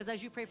Because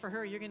as you pray for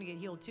her, you're going to get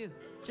healed too.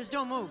 Just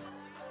don't move.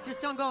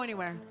 Just don't go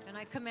anywhere. And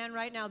I command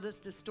right now this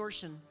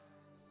distortion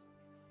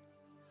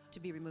to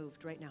be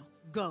removed right now.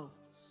 Go.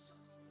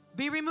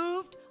 Be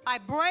removed. I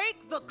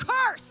break the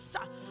curse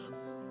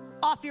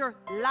off your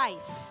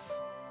life,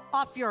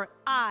 off your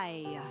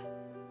eye.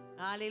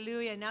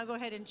 Hallelujah. Now go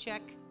ahead and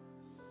check.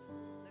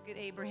 Look at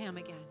Abraham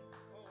again.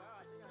 Oh,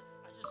 wow.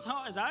 I just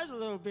saw his eyes a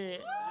little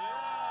bit.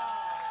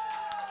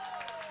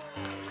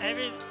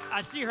 I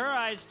see her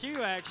eyes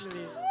too,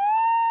 actually.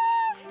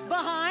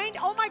 Behind,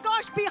 oh my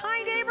gosh,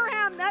 behind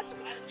Abraham. That's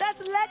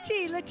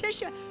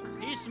Letitia.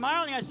 He's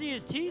smiling. I see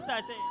his teeth,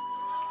 I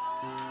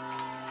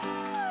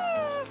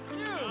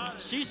think.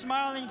 Dude, she's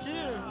smiling too.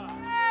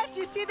 Yes,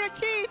 you see their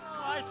teeth.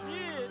 Oh, I see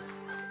it.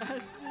 I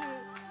see it.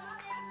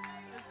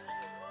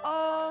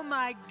 Oh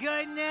my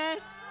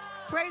goodness.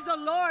 Praise the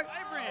Lord.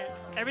 Vibrant.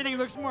 Everything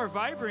looks more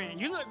vibrant.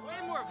 You look way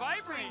more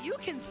vibrant. You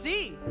can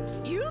see.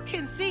 You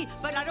can see.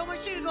 But I don't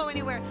want you to go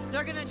anywhere.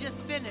 They're going to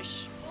just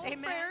finish.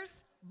 Amen.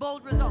 Prayers,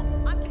 bold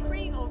results. I'm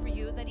decreeing over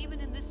you that even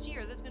in this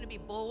year, there's going to be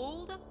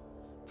bold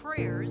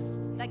prayers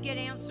that get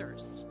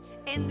answers.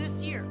 In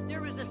this year,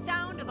 there is a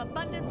sound of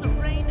abundance of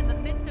rain in the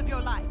midst of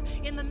your life,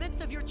 in the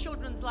midst of your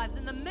children's lives,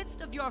 in the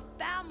midst of your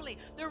family.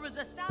 There was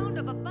a sound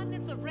of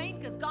abundance of rain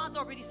because God's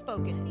already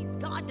spoken. It means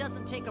God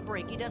doesn't take a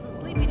break. He doesn't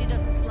sleep and he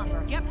doesn't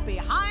slumber. Get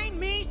behind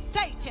me,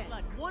 Satan.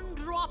 Blood. One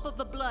drop of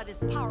the blood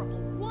is powerful.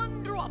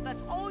 One drop,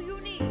 that's all you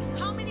need.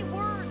 How many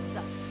words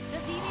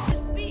does he need to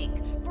speak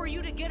for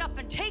you to get up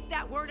and take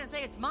that word and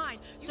say it's mine?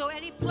 So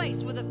any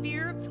place where the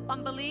fear,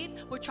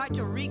 unbelief would try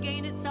to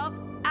regain itself,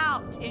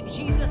 out in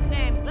Jesus'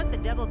 name. Let the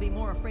devil be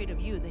more afraid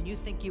of you than you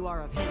think you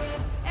are of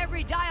him.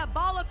 Every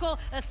diabolical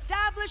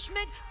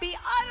establishment be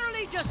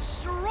utterly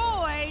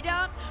destroyed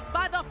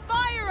by the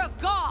fire of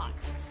God.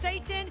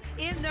 Satan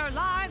in their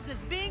lives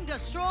is being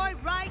destroyed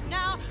right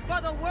now, for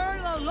the word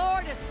of the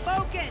Lord is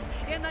spoken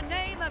in the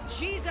name of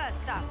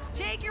Jesus.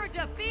 Take your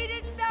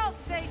defeated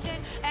self,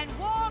 Satan, and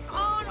walk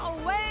on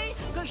away,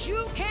 because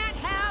you can't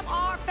have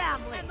our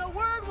family. And the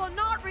word will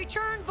not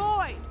return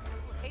void.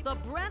 The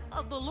breath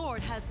of the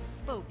Lord has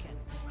spoken.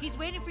 He's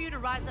waiting for you to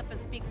rise up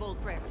and speak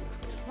bold prayers.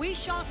 We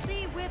shall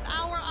see with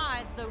our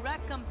eyes the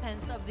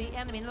recompense of the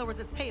enemy. In other words,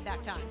 it's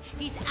payback time.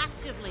 He's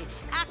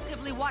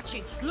actively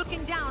watching,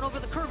 looking down over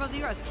the curve of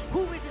the earth.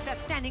 Who is it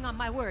that's standing on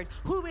my word?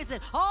 Who is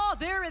it? Oh,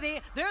 there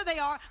they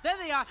are.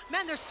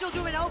 Man, they're still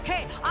doing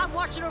okay. I'm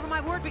watching over my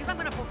word because I'm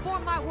going to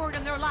perform my word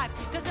in their life,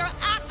 because they're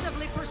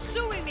actively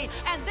pursuing me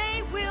and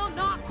they will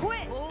not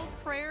quit. Bold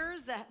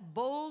prayers,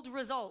 bold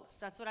results.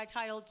 That's what I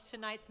titled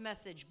tonight's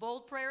message.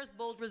 Bold prayers,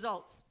 bold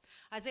results.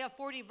 Isaiah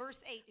 40,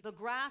 verse 8, the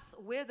grass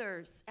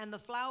withers and the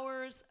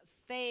flowers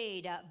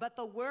fade, but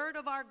the word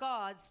of our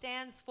God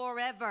stands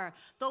forever.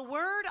 The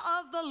word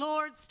of the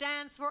Lord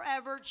stands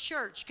forever,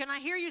 church. Can I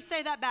hear you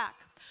say that back?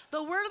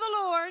 The word of the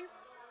Lord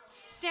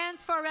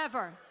stands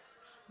forever.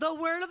 The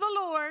word of the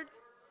Lord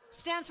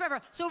stands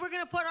forever. So we're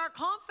going to put our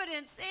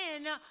confidence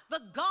in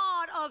the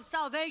God of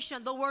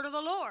salvation, the word of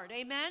the Lord.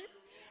 Amen.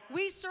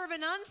 We serve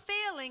an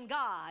unfailing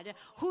God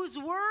whose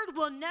word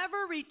will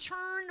never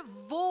return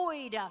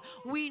void.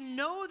 We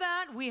know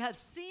that. We have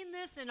seen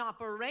this in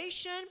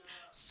operation.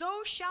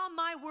 So shall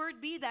my word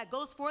be that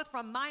goes forth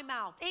from my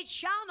mouth. It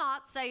shall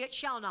not say it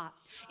shall not.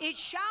 It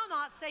shall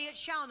not say it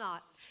shall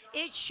not.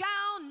 It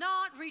shall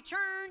not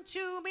return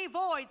to me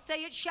void.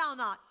 Say it shall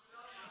not.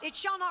 It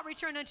shall not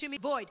return unto me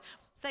void.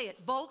 Say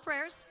it. Bold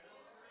prayers,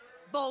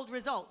 bold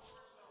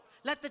results.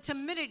 Let the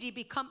timidity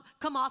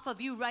come off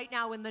of you right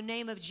now in the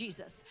name of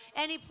Jesus.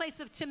 Any place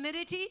of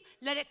timidity,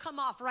 let it come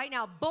off right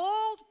now.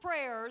 Bold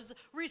prayers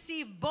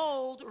receive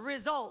bold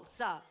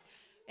results.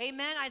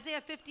 Amen.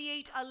 Isaiah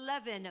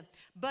 58:11.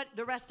 But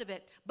the rest of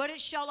it. But it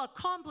shall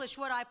accomplish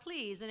what I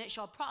please, and it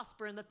shall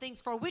prosper in the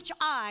things for which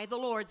I, the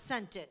Lord,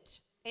 sent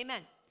it.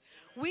 Amen.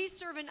 We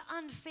serve an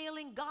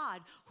unfailing God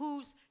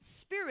whose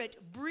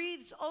spirit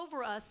breathes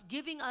over us,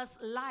 giving us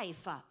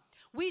life.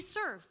 We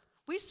serve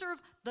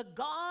the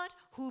God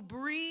who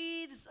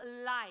breathes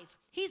life.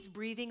 He's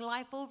breathing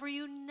life over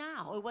you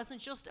now. It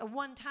wasn't just a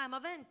one-time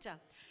event.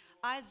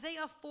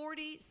 Isaiah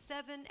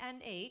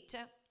 47:8.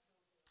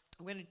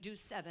 I'm going to do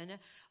 7,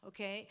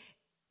 okay?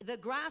 The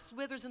grass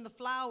withers and the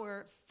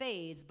flower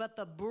fades, but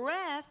the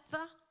breath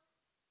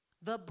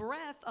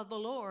of the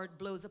Lord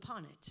blows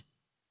upon it.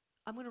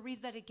 I'm going to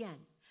read that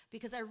again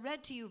because I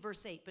read to you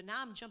verse 8, but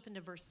now I'm jumping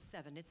to verse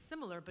 7. It's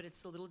similar, but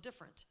it's a little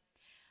different.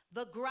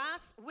 The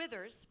grass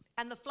withers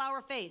and the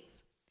flower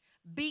fades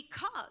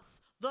because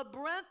the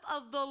breath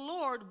of the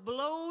Lord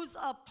blows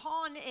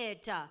upon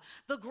it.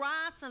 The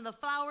grass and the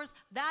flowers,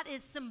 that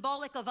is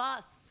symbolic of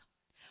us.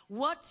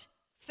 What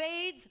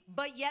fades,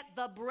 but yet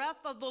the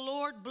breath of the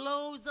Lord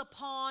blows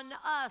upon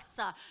us.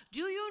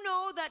 Do you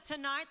know that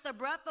tonight the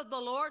breath of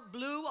the Lord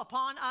blew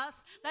upon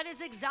us? That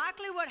is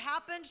exactly what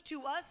happened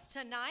to us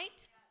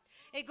tonight.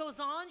 It goes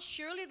on,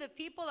 surely the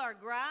people are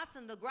grass,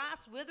 and the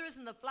grass withers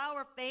and the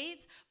flower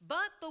fades,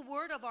 but the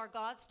word of our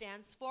God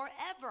stands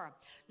forever.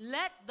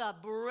 Let the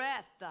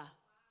breath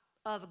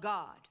of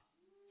God,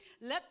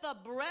 Let the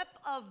breath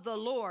of the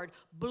Lord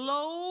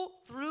blow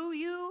through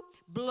you,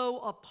 blow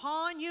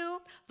upon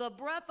you. The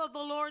breath of the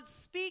Lord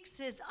speaks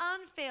his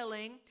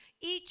unfailing,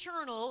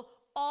 eternal,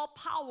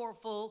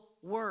 all-powerful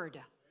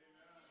word.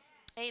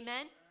 Amen.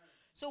 Amen.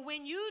 So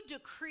when you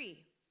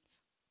decree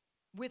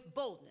with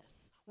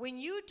boldness, when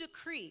you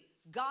decree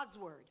God's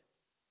word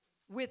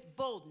with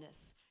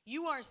boldness,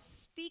 you are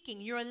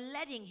speaking, you're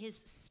letting his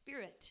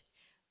spirit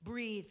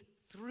breathe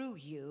through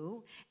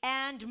you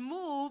and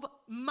move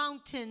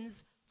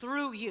mountains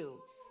through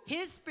you.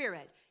 His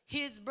spirit,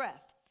 his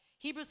breath.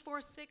 Hebrews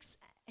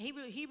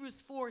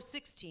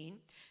 4:16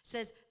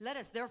 says, let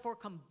us therefore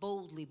come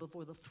boldly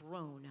before the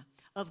throne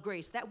of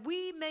grace, that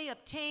we may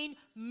obtain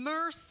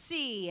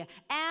mercy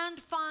and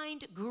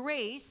find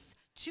grace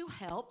to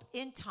help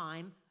in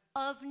time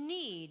of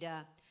need.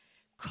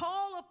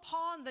 Call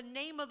upon the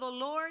name of the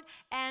Lord,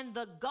 and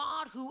the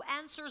God who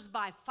answers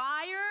by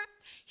fire,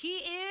 he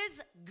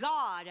is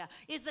God.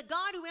 Is the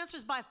God who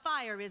answers by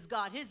fire is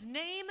God. His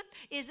name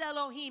is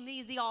Elohim.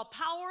 He's the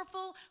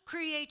all-powerful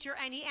creator,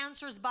 and he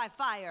answers by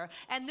fire.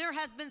 And there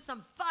has been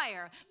some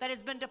fire that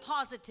has been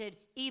deposited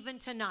even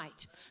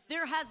tonight.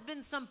 There has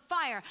been some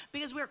fire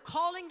because we're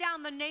calling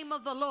down the name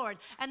of the Lord,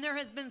 and there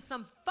has been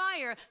some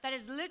fire that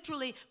is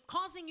literally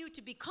causing you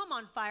to become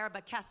on fire by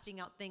casting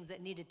out things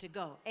that needed to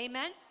go.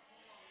 Amen?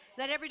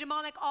 Let every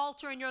demonic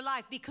altar in your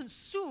life be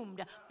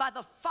consumed by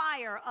the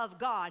fire of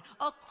God,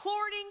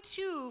 according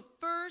to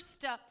 1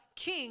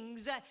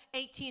 Kings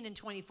 18 and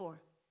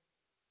 24.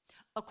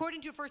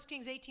 According to 1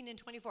 Kings 18 and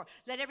 24,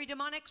 let every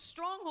demonic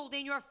stronghold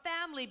in your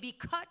family be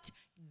cut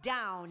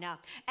down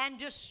and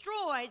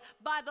destroyed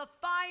by the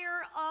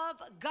fire of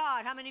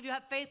God. How many of you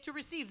have faith to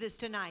receive this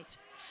tonight?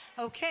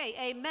 Okay,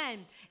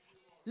 amen.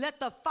 Let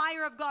the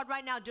fire of God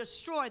right now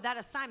destroy that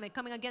assignment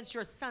coming against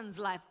your son's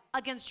life,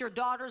 against your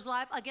daughter's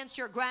life, against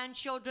your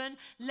grandchildren.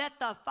 Let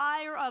the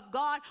fire of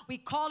God, we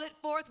call it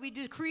forth. We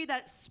decree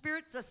that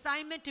spirit's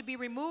assignment to be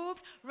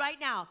removed right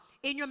now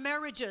in your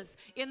marriages,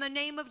 in the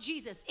name of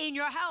Jesus, in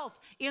your health,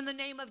 in the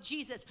name of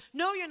Jesus.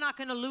 No, you're not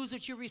going to lose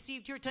what you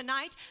received here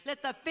tonight.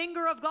 Let the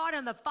finger of God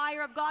and the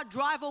fire of God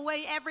drive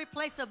away every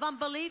place of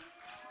unbelief,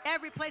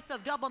 every place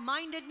of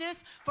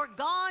double-mindedness, for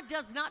God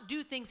does not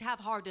do things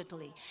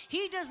half-heartedly.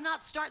 He does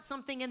not start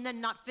something and then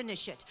not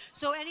finish it.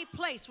 So any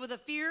place where the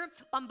fear,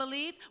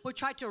 unbelief will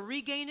try to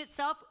regain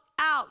itself,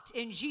 out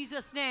in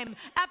Jesus' name.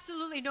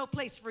 Absolutely no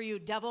place for you,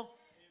 devil.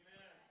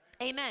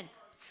 Amen. Amen.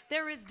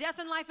 There is death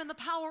and life in the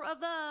power of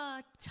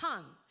the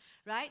tongue,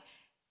 right?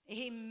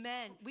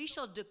 Amen. We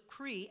shall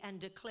decree and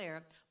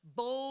declare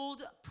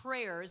bold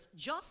prayers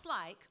just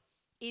like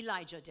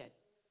Elijah did.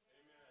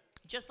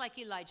 Just like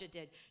Elijah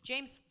did.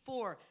 James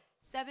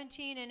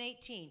 4:17 and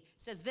 18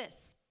 says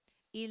this: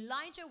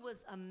 Elijah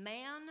was a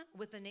man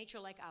with a nature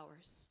like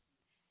ours.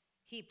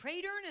 He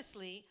prayed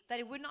earnestly that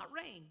it would not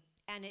rain,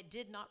 and it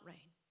did not rain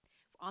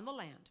on the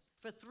land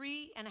for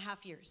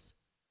 3.5 years.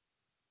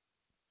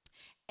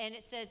 And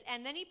it says,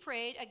 and then he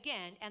prayed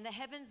again, and the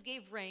heavens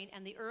gave rain,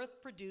 and the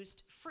earth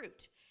produced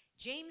fruit.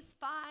 James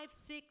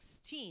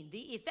 5:16,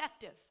 the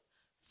effective,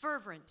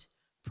 fervent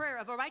prayer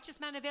of a righteous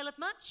man availeth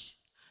much.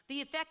 The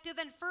effective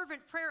and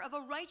fervent prayer of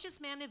a righteous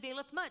man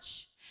availeth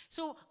much.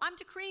 So I'm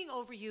decreeing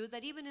over you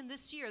that even in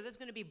this year, there's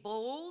going to be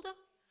bold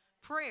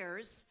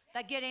prayers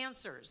that get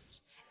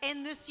answers.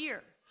 In this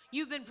year,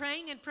 you've been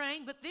praying and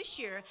praying, but this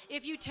year,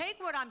 if you take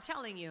what I'm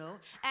telling you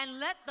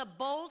and let the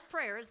bold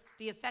prayers,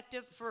 the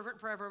effective, fervent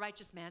prayer of a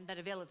righteous man that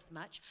availeth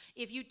much,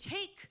 if you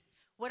take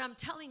what I'm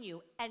telling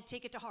you and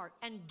take it to heart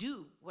and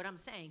do what I'm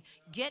saying,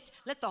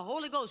 let the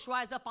Holy Ghost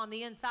rise up on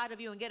the inside of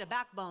you and get a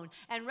backbone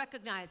and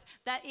recognize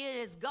that it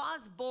is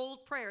God's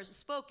bold prayers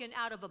spoken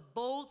out of a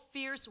bold,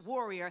 fierce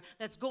warrior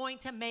that's going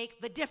to make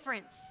the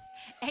difference.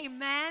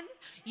 Amen.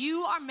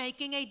 You are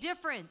making a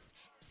difference.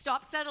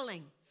 Stop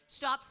settling.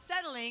 Stop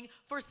settling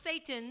for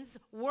Satan's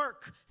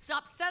work.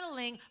 Stop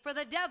settling for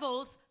the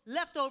devil's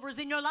leftovers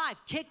in your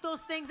life. Kick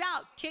those things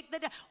out.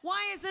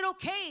 Why is it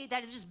okay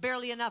that it's just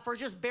barely enough or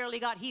just barely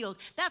got healed?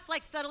 That's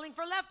like settling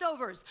for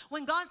leftovers.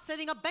 When God's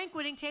setting a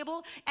banqueting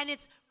table and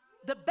it's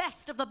the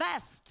best of the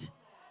best,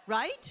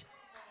 right?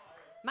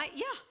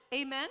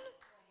 Amen.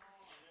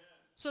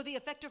 So the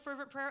effective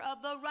fervent prayer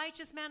of the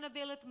righteous man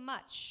availeth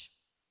much.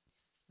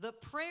 The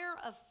prayer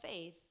of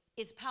faith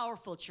is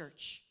powerful,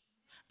 church.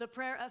 The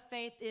prayer of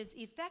faith is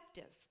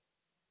effective,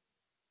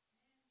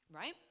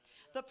 right?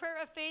 The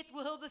prayer of faith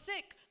will heal the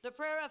sick. The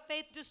prayer of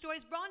faith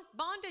destroys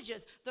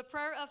bondages. The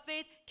prayer of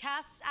faith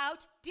casts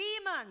out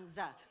demons.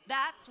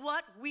 That's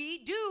what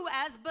we do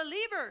as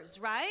believers,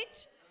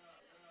 right?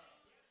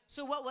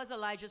 So what was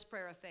Elijah's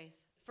prayer of faith?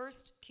 1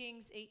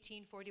 Kings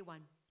 18:41.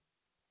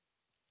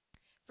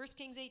 1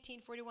 Kings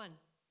 18:41.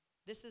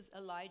 This is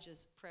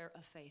Elijah's prayer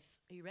of faith.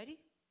 Are you ready?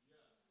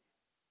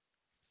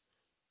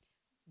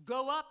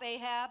 Go up,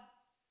 Ahab.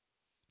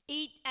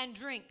 Eat and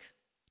drink,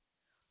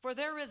 for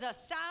there is a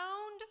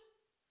sound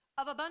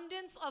of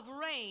abundance of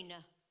rain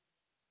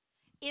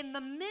in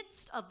the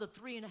midst of the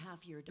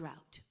 3.5-year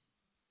drought.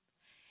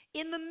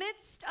 In the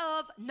midst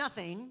of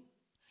nothing,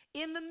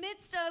 in the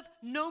midst of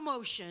no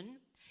motion,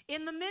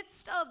 In the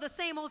midst of the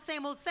same old,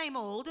 same old, same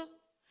old,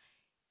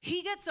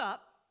 he gets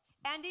up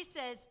and he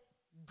says,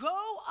 go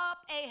up,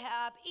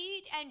 Ahab,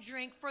 eat and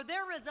drink, for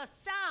there is a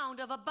sound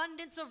of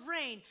abundance of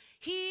rain.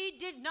 He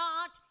did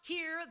not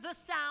hear the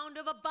sound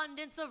of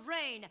abundance of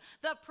rain.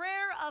 The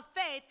prayer of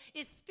faith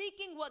is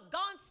speaking what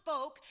God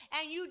spoke,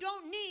 and you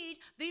don't need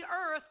the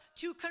earth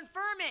to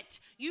confirm it.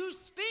 You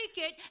speak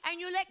it, and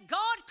you let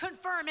God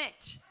confirm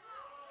it.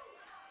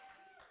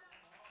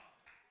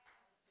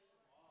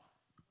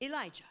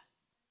 Elijah,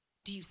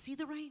 do you see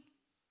the rain?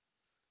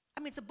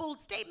 I mean, it's a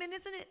bold statement,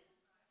 isn't it?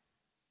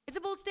 It's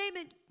a bold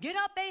statement. Get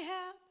up,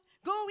 Ahab.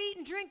 Go eat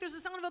and drink. There's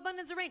a sound of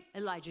abundance of rain.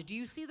 Elijah, do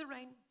you see the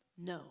rain?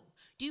 No.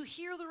 Do you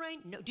hear the rain?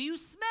 No. Do you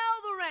smell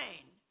the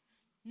rain?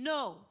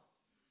 No.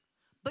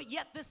 But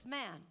yet this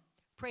man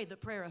prayed the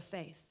prayer of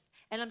faith.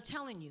 And I'm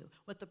telling you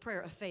what the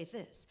prayer of faith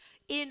is.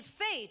 In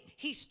faith,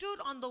 he stood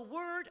on the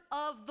word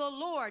of the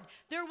Lord.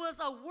 There was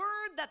a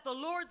word that the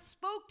Lord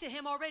spoke to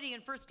him already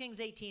in 1 Kings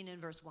 18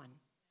 and verse 1.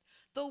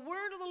 The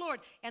word of the Lord.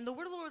 And the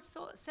word of the Lord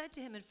said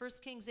to him in 1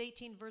 Kings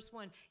 18 verse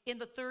 1, in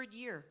the 3rd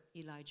year,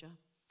 Elijah,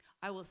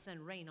 I will send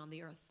rain on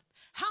the earth.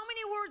 How many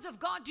words of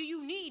God do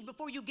you need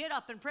before you get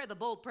up and pray the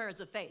bold prayers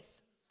of faith?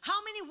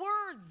 How many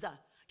words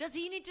does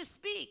he need to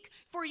speak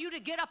for you to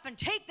get up and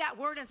take that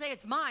word and say,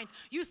 it's mine?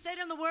 You said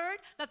in the word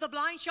that the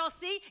blind shall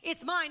see,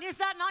 it's mine. Is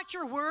that not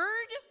your word?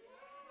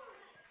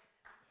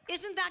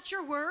 Isn't that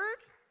your word?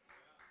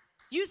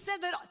 You said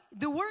that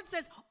the word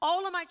says,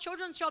 all of my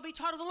children shall be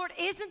taught of the Lord.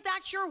 Isn't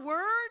that your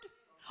word?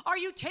 Are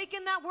you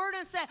taking that word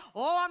and say,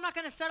 oh, I'm not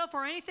going to settle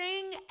for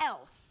anything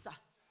else?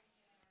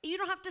 You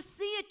don't have to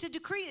see it to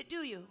decree it,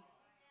 do you?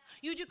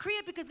 You decree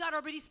it because God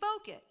already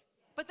spoke it.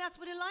 But that's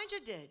what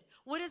Elijah did.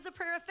 What is the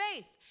prayer of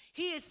faith?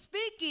 He is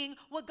speaking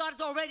what God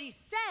has already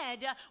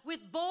said with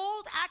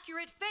bold,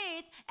 accurate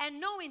faith, and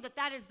knowing that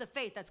that is the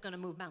faith that's going to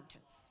move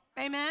mountains.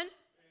 Amen?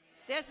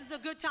 This is a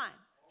good time.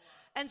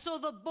 And so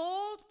the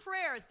bold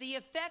prayers, the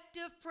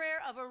effective prayer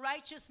of a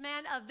righteous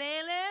man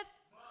availeth.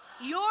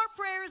 Your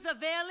prayers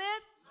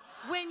availeth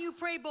when you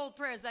pray bold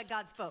prayers that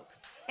God spoke.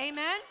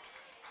 Amen?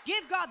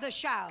 Give God the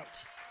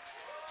shout.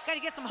 Got to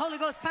get some Holy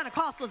Ghost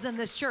Pentecostals in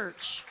this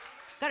church.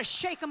 Got to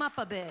shake them up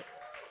a bit.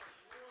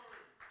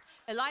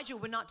 Elijah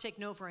would not take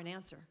no for an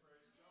answer.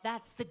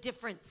 That's the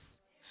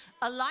difference.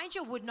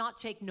 Elijah would not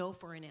take no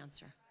for an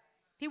answer.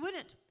 He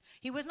wouldn't.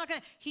 He was not going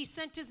to. He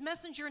sent his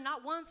messenger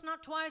not once,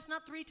 not twice,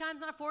 not 3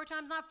 times, not 4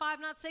 times, not 5,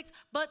 not 6,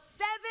 but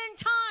 7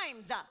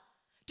 times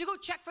to go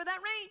check for that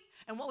rain.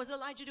 And what was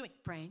Elijah doing?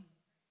 Praying.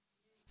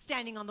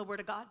 Standing on the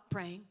word of God,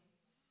 praying.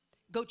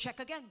 Go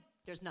check again.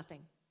 There's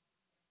nothing.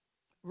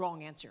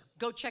 Wrong answer.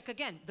 Go check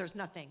again. There's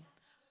nothing.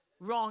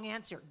 Wrong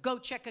answer. Go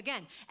check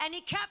again. And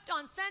he kept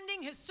on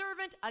sending his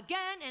servant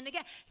again and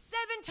again.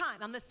 7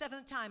 times. On the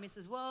 7th time, he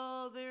says,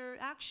 well,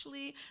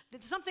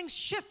 something's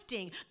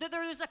shifting. That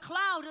there is a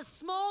cloud as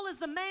small as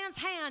the man's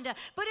hand,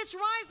 but it's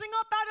rising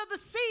up out of the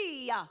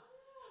sea.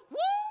 Woo!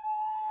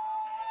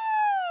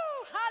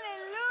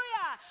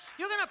 Hallelujah.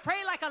 You're going to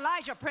pray like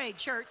Elijah prayed,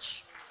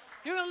 church.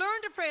 You're going to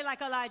learn to pray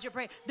like Elijah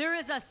prayed. There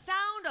is a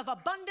sound of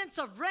abundance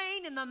of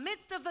rain in the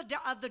midst of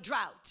the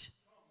drought.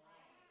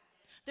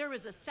 There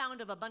is a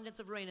sound of abundance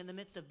of rain in the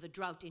midst of the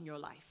drought in your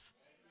life.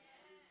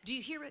 Do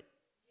you hear it?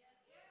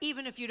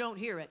 Even if you don't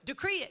hear it,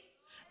 decree it.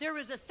 There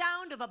is a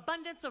sound of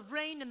abundance of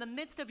rain in the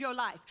midst of your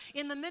life,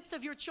 in the midst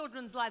of your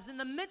children's lives, in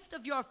the midst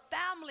of your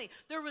family.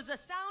 There is a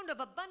sound of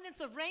abundance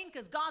of rain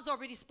because God's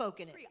already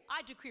spoken it.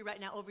 I decree right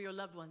now over your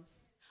loved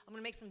ones. I'm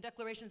going to make some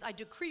declarations. I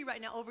decree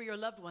right now over your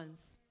loved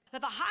ones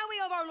that the highway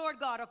of our Lord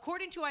God,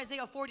 according to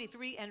Isaiah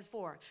 43 and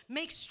 4,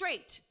 make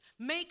straight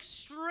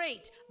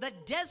the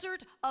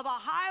desert of a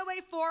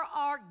highway for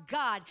our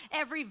God.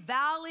 Every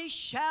valley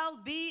shall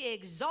be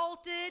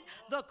exalted.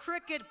 The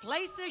crooked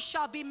places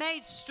shall be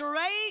made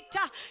straight.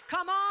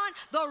 Come on.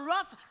 The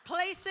rough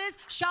places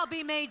shall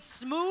be made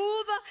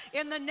smooth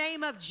in the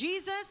name of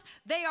Jesus.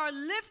 They are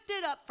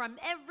lifted up from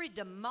every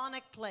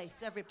demonic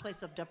place. Every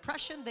place of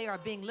depression, they are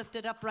being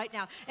lifted up right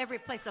now. Every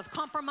place of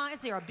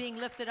compromise, they are being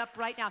lifted up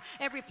right now.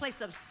 Every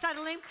place of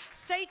settling,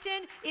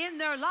 Satan in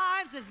their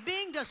lives is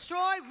being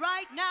destroyed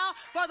right now.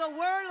 For the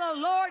word of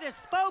the Lord is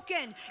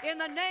spoken in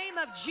the name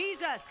of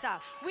Jesus.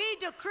 We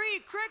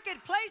decree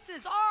crooked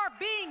places are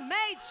being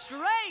made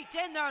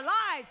straight in their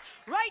lives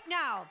right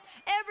now.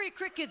 Every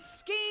crooked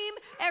scheme,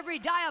 every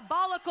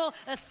diabolical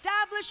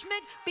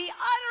establishment be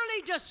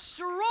utterly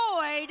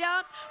destroyed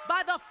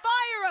by the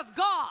fire of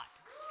God.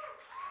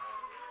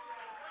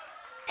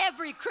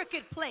 Every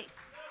crooked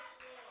place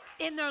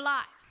in their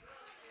lives,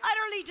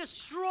 utterly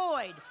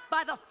destroyed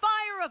by the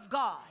fire of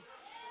God.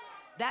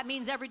 That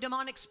means every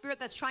demonic spirit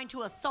that's trying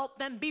to assault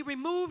them be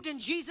removed in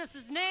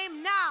Jesus'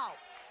 name now.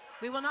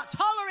 We will not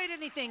tolerate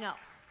anything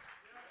else.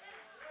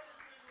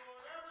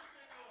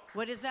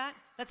 What is that?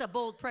 That's a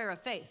bold prayer of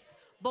faith.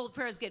 Bold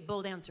prayers get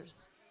bold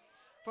answers.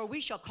 For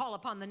we shall call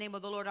upon the name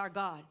of the Lord our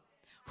God,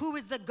 who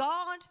is the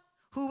God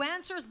who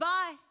answers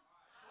by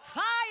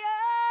fire.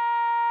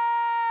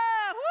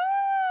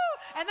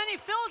 Woo! And then he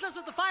fills us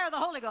with the fire of the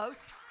Holy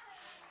Ghost.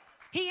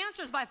 He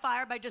answers by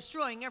fire by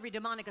destroying every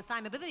demonic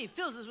assignment, but then he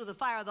fills us with the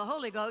fire of the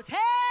Holy Ghost. Hey,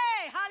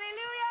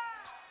 hallelujah.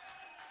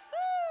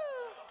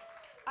 Woo.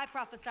 I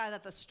prophesy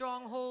that the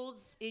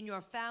strongholds in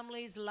your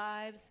family's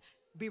lives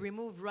be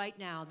removed right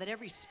now, that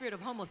every spirit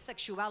of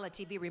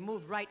homosexuality be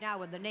removed right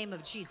now in the name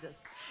of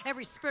Jesus.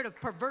 Every spirit of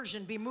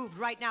perversion be moved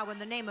right now in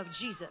the name of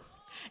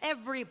Jesus.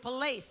 Every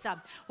place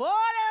of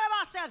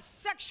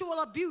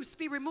sexual abuse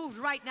be removed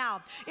right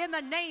now in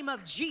the name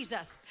of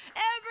Jesus.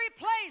 Every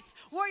place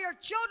where your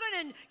children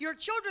and your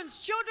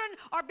children's children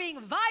are being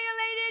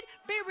violated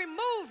be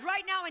removed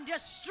right now and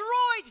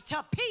destroyed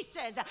to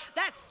pieces.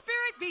 That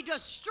spirit be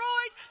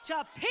destroyed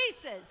to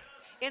pieces.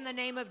 In the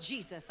name of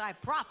Jesus, I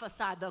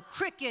prophesy the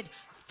crooked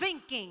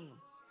thinking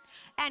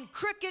and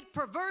crooked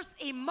perverse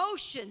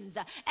emotions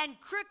and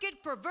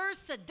crooked perverse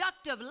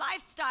seductive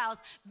lifestyles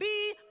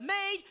be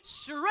made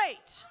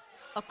straight,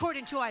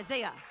 according to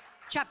Isaiah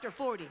chapter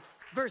 40,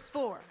 verse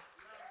 4.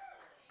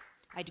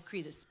 I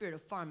decree the spirit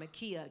of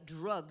pharmakia,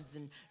 drugs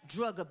and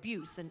drug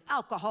abuse and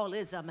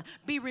alcoholism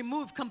be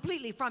removed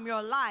completely from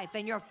your life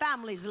and your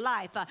family's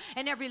life,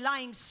 and every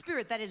lying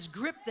spirit that has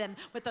gripped them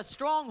with a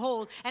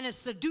stronghold and has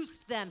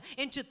seduced them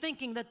into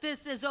thinking that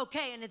this is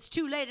okay and it's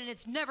too late and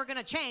it's never going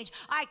to change.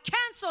 I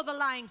cancel the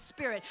lying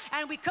spirit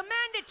and we command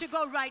it to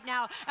go right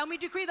now, and we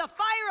decree the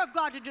fire of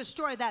God to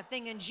destroy that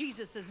thing in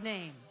Jesus'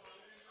 name.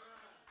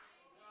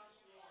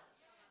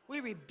 We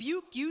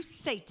rebuke you,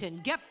 Satan.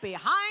 Get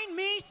behind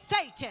me,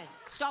 Satan.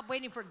 Stop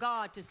waiting for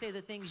God to say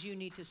the things you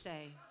need to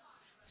say.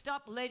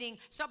 Stop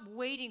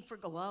waiting for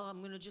God. Well, I'm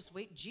going to just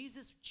wait.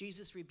 Jesus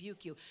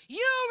rebuke you.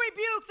 You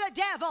rebuke the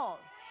devil.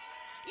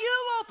 You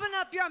open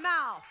up your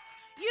mouth.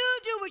 You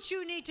do what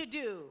you need to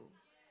do.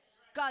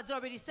 God's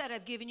already said,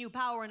 I've given you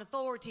power and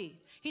authority.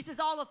 He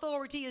says, all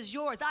authority is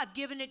yours. I've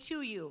given it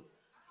to you.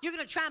 You're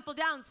going to trample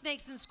down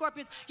snakes and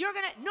scorpions. You're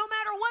going to, no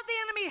matter what the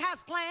enemy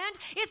has planned,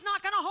 it's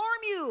not going to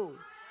harm you.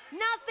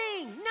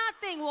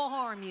 Nothing will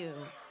harm you.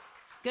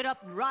 Get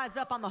up and rise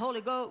up on the Holy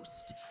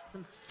Ghost,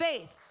 some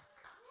faith,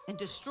 and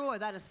destroy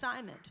that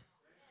assignment.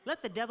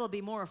 Let the devil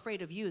be more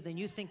afraid of you than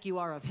you think you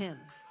are of him.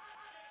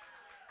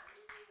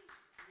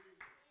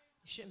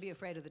 You shouldn't be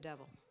afraid of the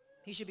devil.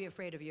 He should be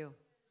afraid of you.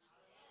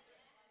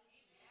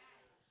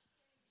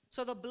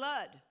 So the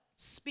blood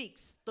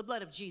speaks, the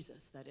blood of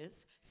Jesus, that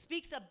is,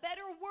 speaks a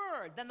better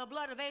word than the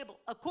blood of Abel,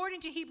 according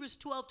to Hebrews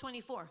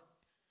 12:24.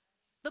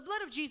 The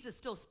blood of Jesus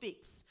still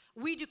speaks.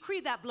 We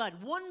decree that blood.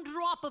 One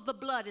drop of the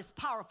blood is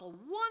powerful.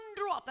 One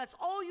drop, that's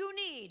all you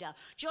need.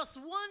 Just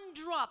one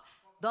drop.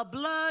 The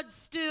blood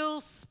still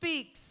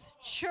speaks,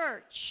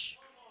 church.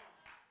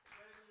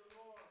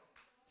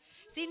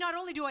 See, not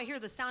only do I hear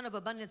the sound of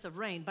abundance of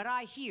rain, but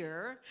I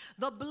hear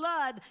the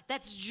blood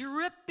that's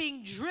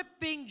dripping,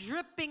 dripping,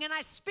 dripping, and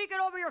I speak it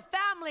over your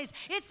families.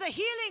 It's the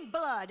healing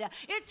blood.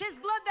 It's his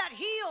blood that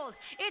heals.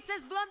 It's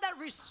his blood that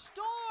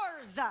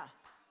restores.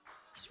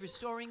 He's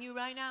restoring you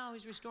right now.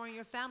 He's restoring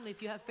your family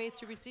if you have faith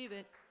to receive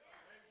it.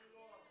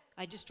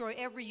 I destroy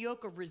every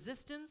yoke of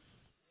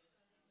resistance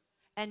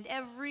and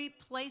every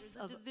place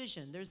of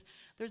division.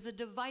 There's a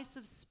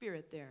divisive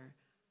spirit there,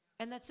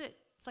 and that's it.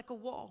 It's like a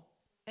wall.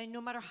 And no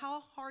matter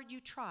how hard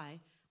you try,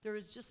 there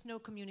is just no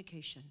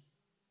communication.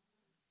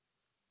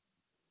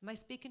 Am I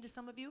speaking to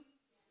some of you?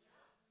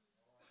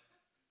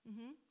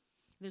 Mm-hmm.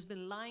 There's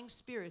been lying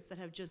spirits that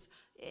have just,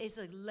 it's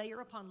like layer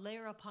upon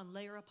layer upon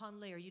layer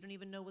upon layer. You don't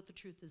even know what the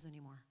truth is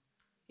anymore.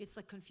 It's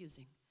like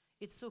confusing.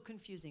 It's so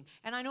confusing.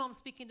 And I know I'm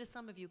speaking to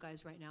some of you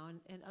guys right now,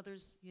 and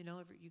others, you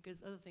know, you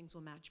guys, other things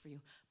will match for you.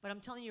 But I'm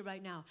telling you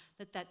right now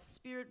that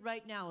spirit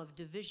right now of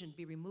division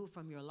be removed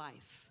from your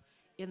life.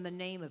 In the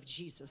name of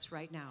Jesus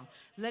right now.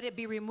 Let it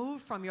be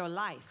removed from your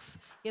life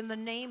in the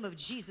name of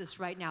Jesus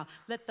right now.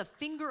 Let the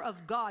finger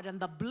of God and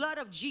the blood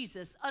of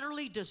Jesus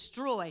utterly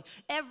destroy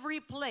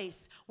every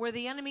place where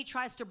the enemy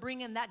tries to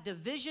bring in that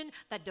division,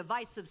 that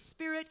divisive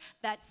spirit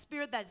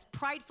that's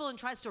prideful and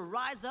tries to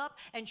rise up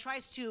and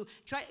tries to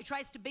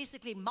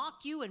basically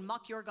mock you and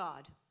mock your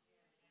God.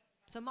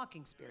 It's a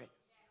mocking spirit.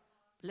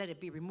 Let it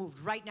be removed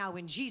right now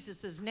in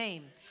Jesus'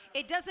 name.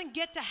 It doesn't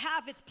get to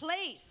have its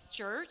place,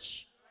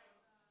 church.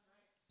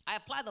 I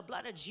apply the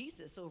blood of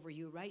Jesus over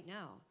you right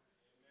now.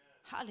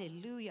 Amen.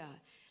 Hallelujah.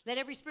 Let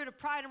every spirit of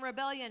pride and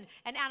rebellion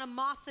and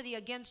animosity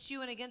against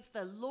you and against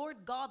the Lord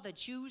God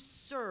that you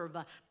serve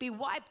be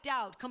wiped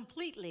out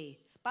completely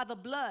by the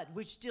blood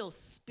which still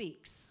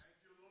speaks.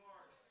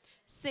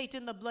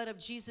 Satan, the blood of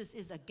Jesus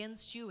is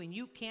against you, and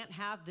you can't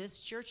have this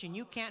church, and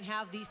you can't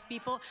have these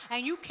people,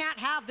 and you can't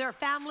have their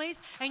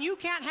families, and you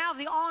can't have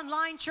the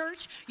online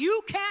church.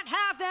 You can't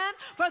have them,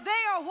 for they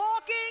are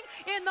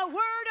walking in the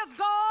word of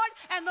God,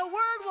 and the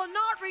word will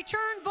not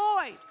return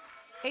void.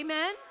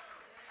 Amen?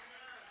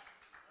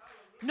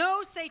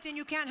 No, Satan,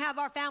 you can't have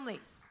our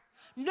families.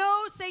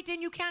 No,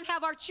 Satan, you can't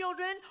have our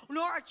children,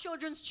 nor our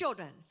children's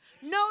children.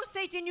 No,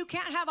 Satan, you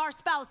can't have our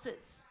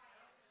spouses.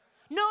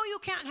 No, you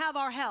can't have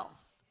our health.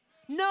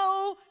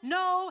 No,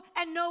 no,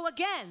 and no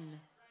again.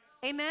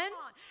 Amen?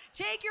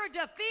 Take your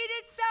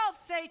defeated self,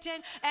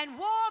 Satan, and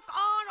walk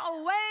on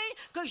away,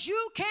 because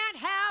you can't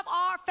have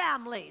our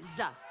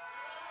families.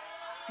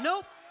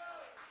 Nope.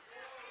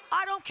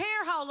 I don't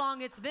care how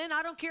long it's been.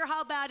 I don't care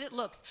how bad it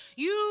looks.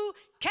 You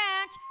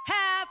can't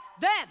have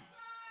them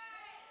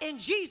in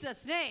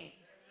Jesus' name.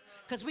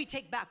 Because we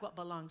take back what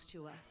belongs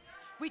to us.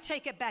 We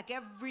take it back,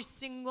 every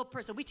single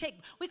person.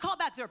 We call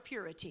back their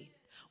purity.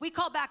 We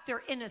call back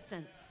their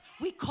innocence.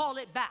 We call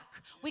it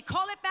back. We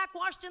call it back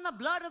washed in the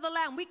blood of the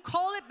Lamb. We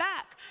call it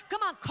back.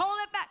 Come on, call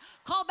it back.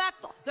 Call back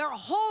their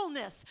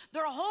wholeness,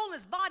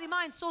 body,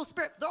 mind, soul,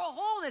 spirit, their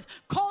wholeness.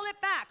 Call it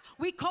back.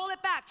 We call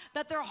it back,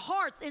 that their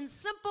hearts in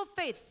simple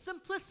faith,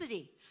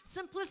 simplicity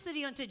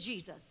unto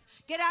Jesus.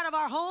 Get out of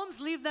our homes,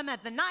 leave them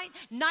at the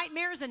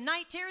nightmares and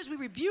night terrors. We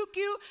rebuke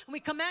you and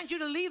we command you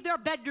to leave their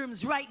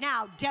bedrooms right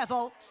now,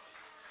 devil.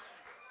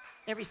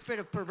 Every spirit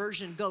of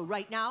perversion, go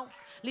right now.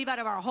 Leave out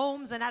of our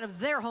homes and out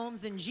of their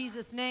homes in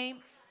Jesus' name.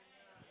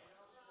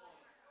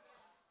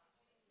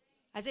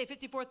 Isaiah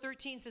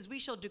 54:13 says, we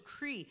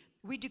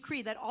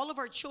decree that all of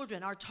our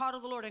children are taught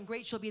of the Lord, and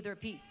great shall be their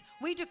peace.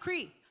 We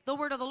decree the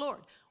word of the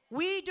Lord.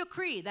 We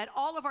decree that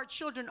all of our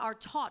children are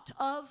taught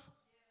of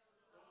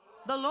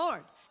the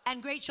Lord,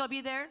 and great shall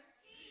be their peace.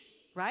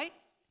 Right?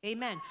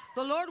 Amen.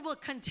 The Lord will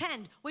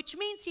contend, which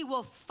means he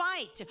will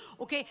fight.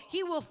 Okay?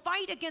 He will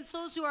fight against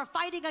those who are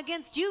fighting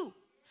against you.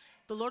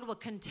 The Lord will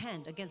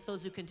contend against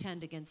those who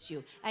contend against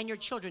you. And your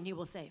children he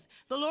will save.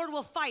 The Lord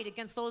will fight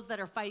against those that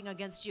are fighting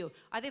against you.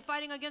 Are they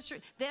fighting against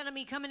the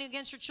enemy coming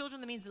against your children?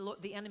 That means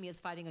the enemy is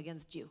fighting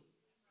against you.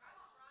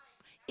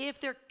 If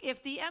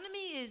the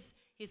enemy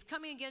is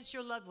coming against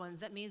your loved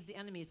ones, that means the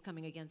enemy is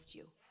coming against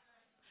you.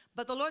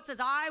 But the Lord says,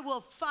 I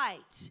will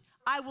fight.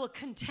 I will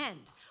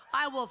contend.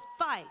 I will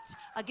fight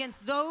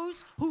against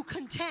those who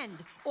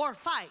contend or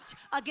fight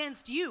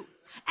against you.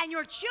 And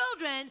your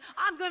children,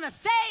 I'm going to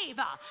save.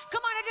 Come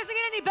on, it doesn't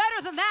get any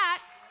better than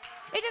that.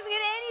 It doesn't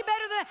get any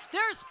better than that.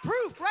 There's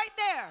proof right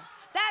there.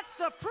 That's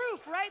the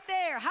proof right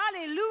there.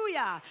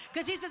 Hallelujah.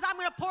 Because he says, I'm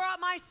going to pour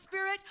out my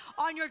spirit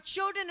on your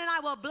children, and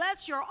I will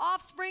bless your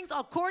offsprings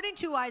according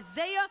to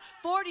Isaiah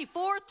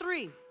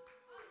 44:3.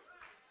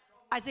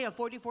 Isaiah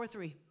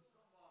 44:3.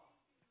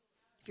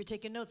 If you're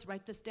taking notes,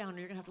 write this down, or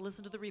you're going to have to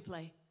listen to the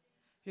replay.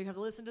 You're going to have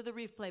to listen to the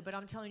replay, but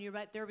I'm telling you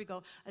right there we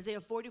go.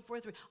 Isaiah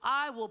 44:3.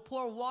 I will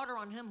pour water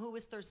on him who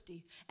is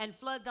thirsty, and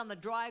floods on the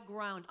dry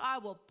ground. I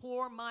will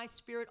pour my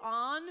spirit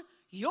on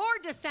your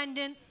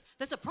descendants.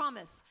 That's a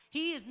promise.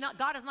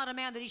 God is not a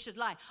man that he should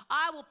lie.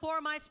 I will pour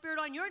my spirit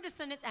on your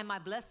descendants and my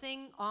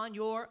blessing on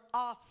your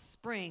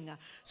offspring.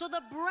 So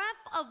the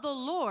breath of the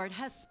Lord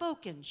has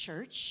spoken,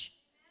 church.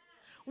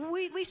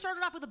 We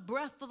started off with the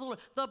breath of the Lord.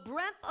 The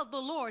breath of the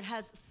Lord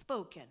has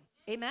spoken.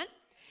 Amen.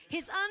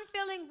 His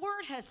unfailing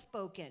word has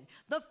spoken.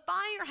 The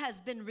fire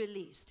has been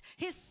released.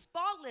 His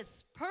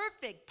spotless,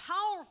 perfect,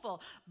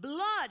 powerful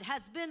blood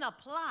has been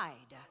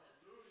applied.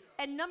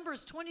 And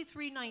Numbers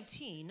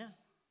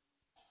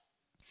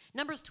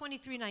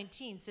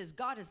 23:19 says,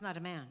 God is not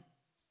a man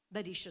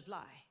that he should lie.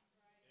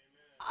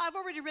 Amen. I've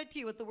already read to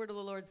you what the word of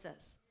the Lord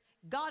says.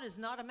 God is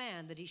not a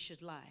man that he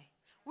should lie.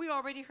 We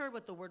already heard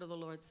what the word of the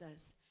Lord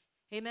says.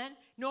 Amen.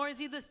 Nor is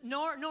he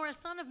nor a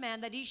son of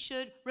man that he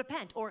should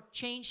repent or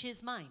change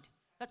his mind.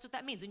 That's what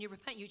that means. When you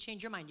repent, you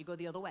change your mind. You go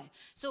the other way.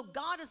 So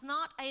God is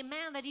not a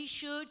man that he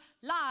should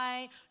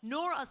lie,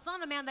 nor a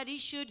son of man that he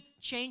should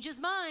change his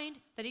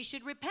mind, that he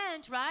should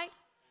repent, right? Amen.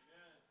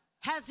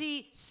 Has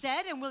he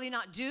said and will he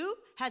not do?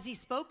 Has he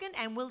spoken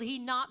and will he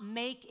not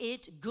make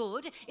it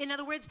good? In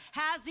other words,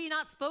 has he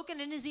not spoken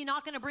and is he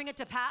not going to bring it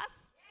to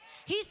pass?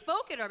 He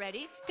spoke it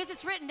already because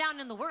it's written down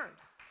in the word.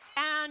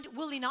 And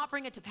will he not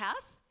bring it to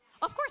pass?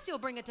 Of course he'll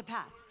bring it to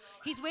pass.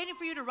 He's waiting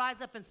for you to rise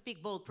up and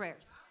speak bold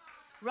prayers.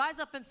 Rise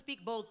up and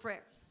speak bold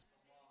prayers.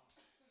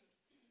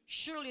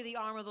 Surely the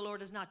arm of the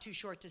Lord is not too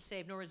short to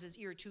save, nor is his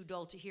ear too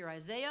dull to hear.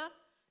 Isaiah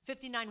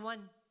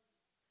 59:1.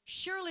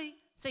 Surely,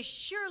 say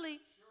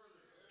surely.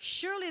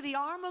 Surely the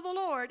arm of the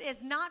Lord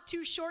is not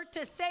too short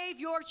to save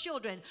your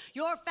children,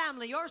 your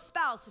family, your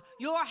spouse,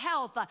 your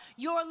health,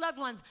 your loved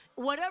ones,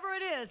 whatever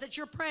it is that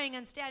you're praying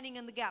and standing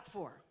in the gap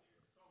for.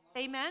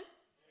 Amen?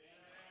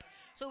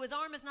 So his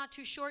arm is not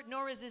too short,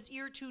 nor is his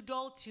ear too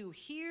dull to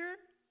hear.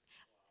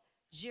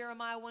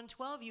 Jeremiah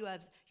 1:12,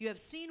 you have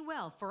seen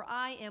well, for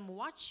I am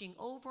watching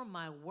over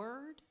my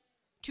word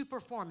to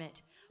perform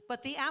it.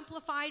 But the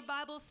Amplified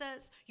Bible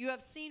says, you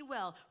have seen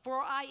well,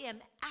 for I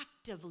am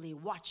actively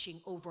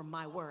watching over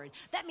my word.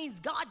 That means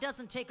God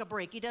doesn't take a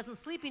break. He doesn't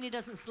sleep and he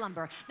doesn't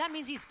slumber. That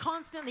means he's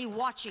constantly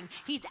watching.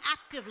 He's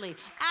actively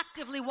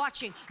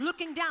watching,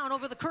 looking down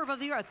over the curve of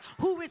the earth.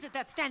 Who is it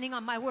that's standing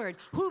on my word?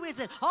 Who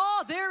is it?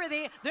 Oh, there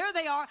they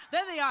are.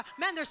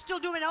 Man, they're still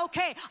doing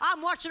okay.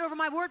 I'm watching over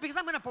my word because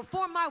I'm going to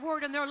perform my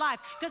word in their life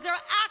because they're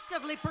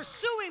actively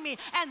pursuing me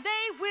and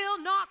they will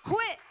not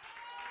quit.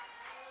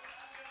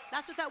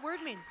 That's what that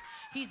word means.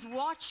 He's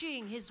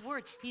watching his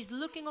word. He's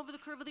looking over the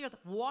curve of the earth,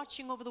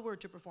 watching over the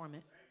word to perform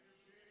it.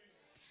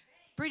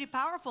 Pretty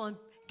powerful and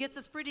gets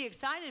us pretty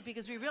excited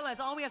because we realize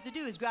all we have to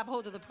do is grab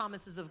hold of the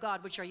promises of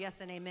God, which are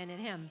yes and amen in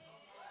him.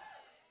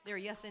 They're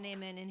yes and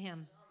amen in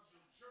him.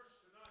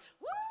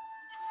 Woo!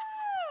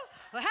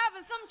 We're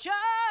having some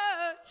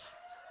church.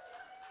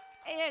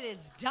 It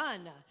is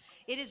done.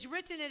 It is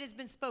written, it has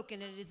been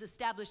spoken, and it is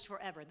established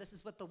forever. This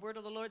is what the word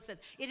of the Lord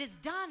says. It is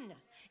done.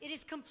 It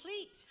is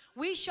complete.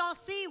 We shall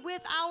see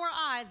with our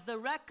eyes the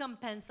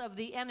recompense of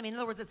the enemy. In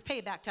other words, it's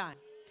payback time.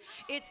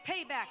 It's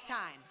payback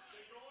time.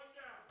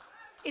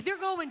 If they're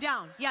going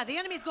down. Yeah, the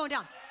enemy's going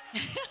down.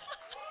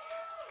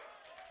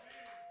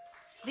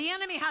 The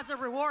enemy has a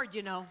reward,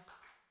 you know.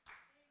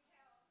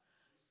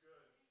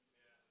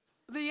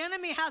 The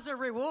enemy has a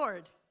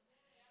reward.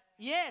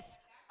 Yes.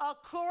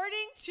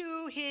 According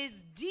to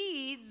his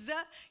deeds,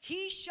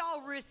 he shall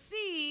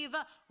receive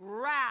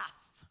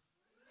wrath.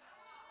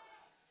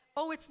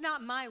 Oh, it's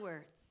not my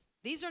words.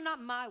 These are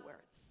not my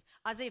words.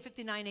 Isaiah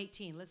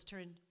 59:18. Let's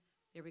turn.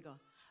 There we go.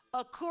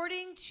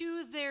 According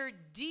to their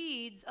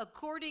deeds,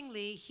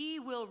 accordingly, he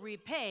will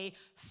repay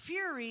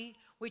fury,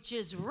 which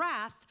is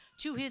wrath,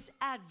 to his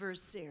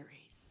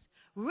adversaries.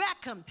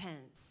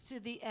 Recompense to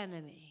the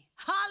enemy.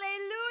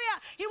 Hallelujah.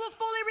 He will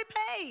fully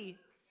repay.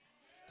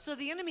 So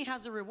the enemy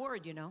has a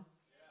reward, you know,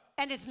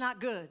 and it's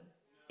not good.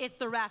 It's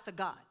the wrath of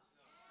God.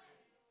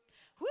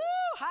 Woo,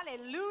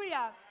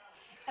 hallelujah.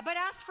 But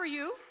as for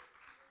you,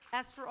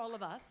 as for all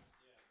of us,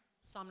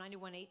 Psalm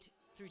 91, 8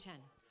 through 10.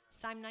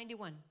 Psalm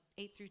 91,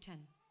 8 through 10.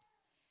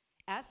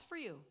 As for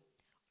you,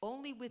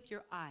 only with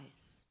your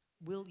eyes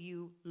will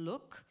you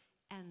look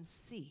and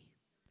see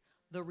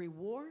the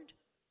reward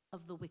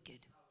of the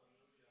wicked.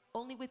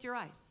 Only with your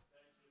eyes.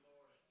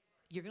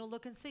 You're going to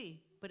look and see,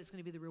 but it's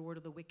going to be the reward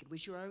of the wicked,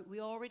 which we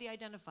already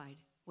identified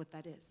what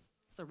that is.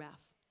 It's the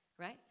wrath,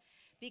 right?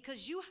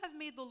 Because you have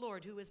made the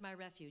Lord, who is my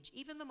refuge,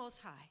 even the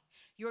Most High,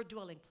 your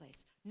dwelling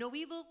place. No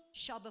evil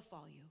shall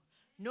befall you,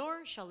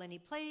 nor shall any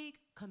plague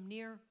come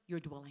near your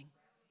dwelling.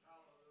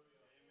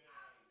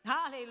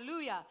 Hallelujah.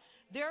 Hallelujah.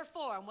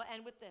 Therefore, and we'll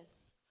end with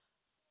this,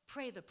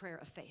 pray the prayer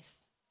of faith.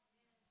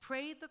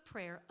 Pray the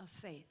prayer of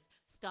faith.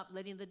 Stop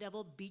letting the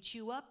devil beat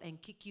you up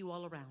and kick you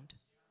all around.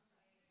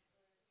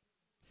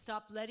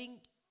 Stop letting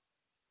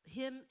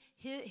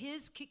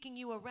his kicking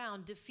you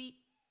around defeat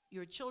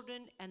your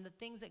children and the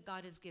things that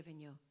God has given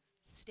you.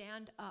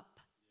 Stand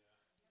up.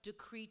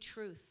 Decree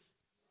truth.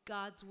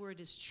 God's word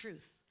is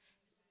truth.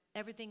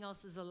 Everything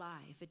else is a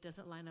lie if it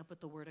doesn't line up with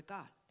the word of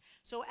God.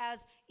 So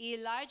as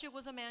Elijah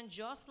was a man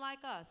just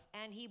like us,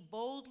 and he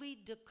boldly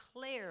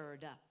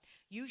declared,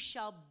 you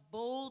shall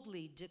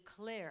boldly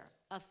declare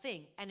a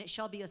thing, and it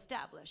shall be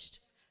established.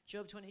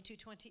 Job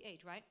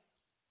 22:28, right?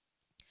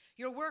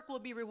 Your work will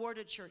be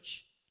rewarded,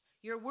 church.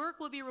 Your work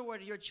will be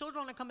rewarded. Your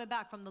children are coming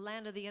back from the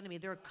land of the enemy.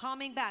 They're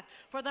coming back.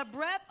 For the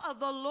breath of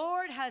the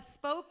Lord has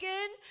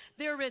spoken.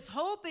 There is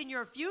hope in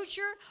your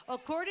future.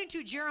 According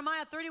to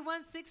Jeremiah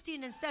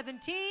 31:16 and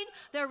 17,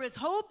 there is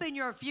hope in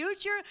your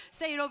future.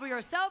 Say it over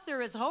yourself.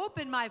 There is hope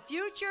in my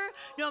future.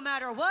 No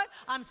matter what,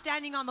 I'm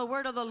standing on the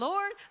word of the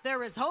Lord.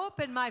 There is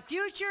hope in my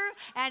future,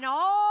 and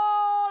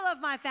all of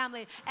my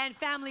family and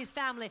family's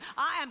family.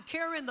 I am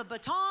carrying the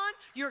baton.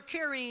 You're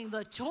carrying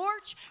the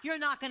torch. You're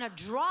not going to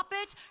drop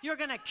it. You're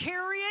going to carry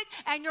it,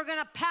 and you're going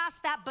to pass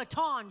that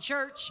baton,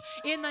 church,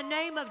 in the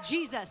name of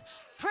Jesus.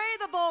 Pray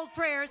the bold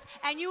prayers,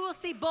 and you will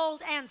see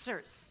bold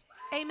answers.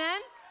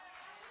 Amen.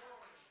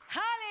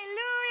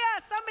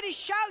 Hallelujah. Somebody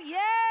shout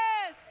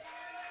yes.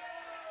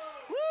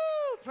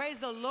 Woo. Praise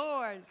the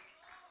Lord.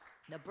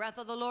 The breath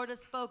of the Lord is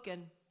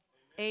spoken.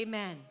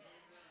 Amen.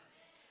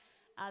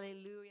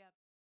 Hallelujah.